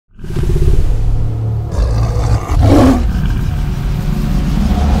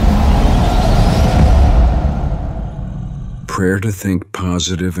Prayer to think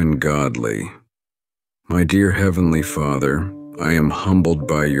positive and godly. My dear Heavenly Father, I am humbled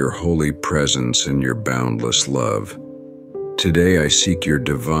by your holy presence and your boundless love. Today I seek your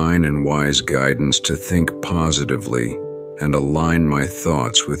divine and wise guidance to think positively and align my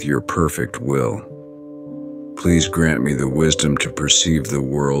thoughts with your perfect will. Please grant me the wisdom to perceive the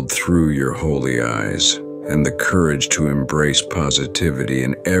world through your holy eyes and the courage to embrace positivity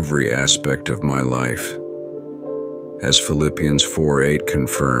in every aspect of my life. As Philippians 4:8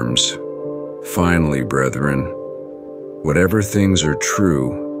 confirms, finally, brethren, whatever things are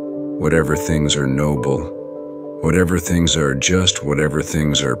true, whatever things are noble, whatever things are just, whatever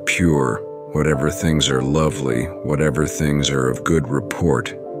things are pure, whatever things are lovely, whatever things are of good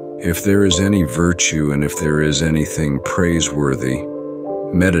report, if there is any virtue and if there is anything praiseworthy,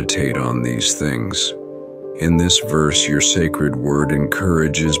 meditate on these things. In this verse, your sacred word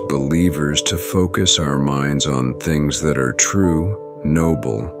encourages believers to focus our minds on things that are true,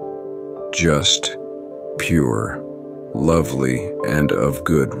 noble, just, pure, lovely, and of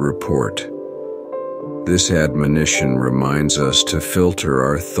good report. This admonition reminds us to filter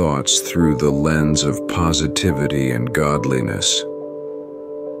our thoughts through the lens of positivity and godliness.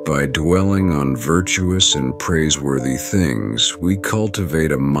 By dwelling on virtuous and praiseworthy things, we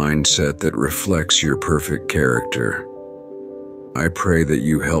cultivate a mindset that reflects your perfect character. I pray that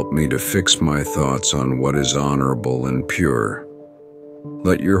you help me to fix my thoughts on what is honorable and pure.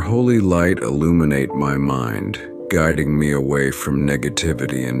 Let your holy light illuminate my mind, guiding me away from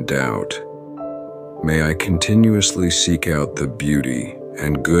negativity and doubt. May I continuously seek out the beauty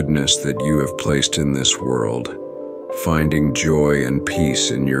and goodness that you have placed in this world, finding joy and peace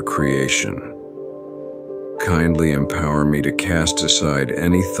in your creation. Kindly empower me to cast aside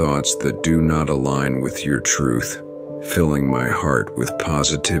any thoughts that do not align with your truth, filling my heart with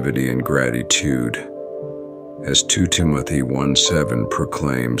positivity and gratitude. As 2 Timothy 1:7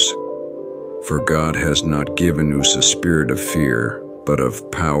 proclaims, "For God has not given us a spirit of fear, but of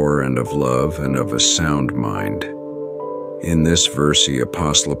power and of love and of a sound mind." In this verse, the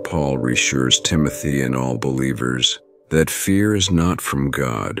Apostle Paul reassures Timothy and all believers that fear is not from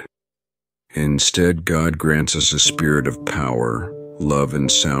God. Instead, God grants us a spirit of power, love, and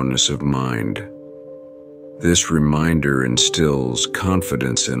soundness of mind. This reminder instills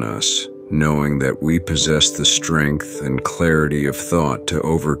confidence in us, knowing that we possess the strength and clarity of thought to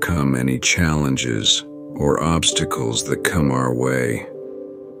overcome any challenges or obstacles that come our way.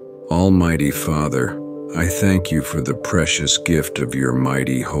 Almighty Father, I thank you for the precious gift of your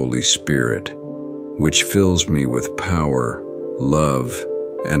mighty Holy Spirit, which fills me with power, love,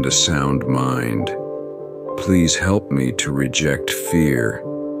 and a sound mind. Please help me to reject fear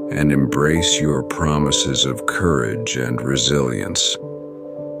and embrace your promises of courage and resilience.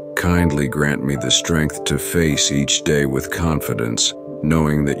 Kindly grant me the strength to face each day with confidence,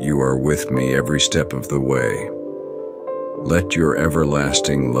 knowing that you are with me every step of the way. Let your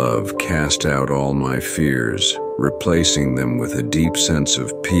everlasting love cast out all my fears, replacing them with a deep sense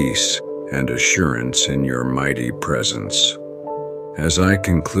of peace and assurance in your mighty presence. As I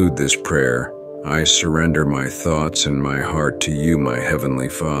conclude this prayer, I surrender my thoughts and my heart to you, my Heavenly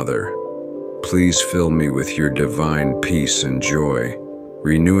Father. Please fill me with your divine peace and joy,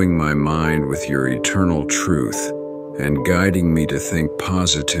 renewing my mind with your eternal truth, and guiding me to think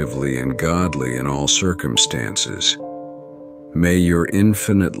positively and godly in all circumstances. May your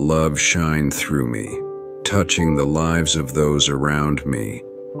infinite love shine through me, touching the lives of those around me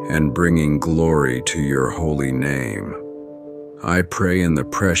and bringing glory to your holy name. I pray in the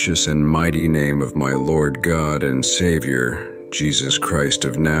precious and mighty name of my Lord God and Savior, Jesus Christ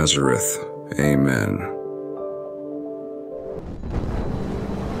of Nazareth. Amen.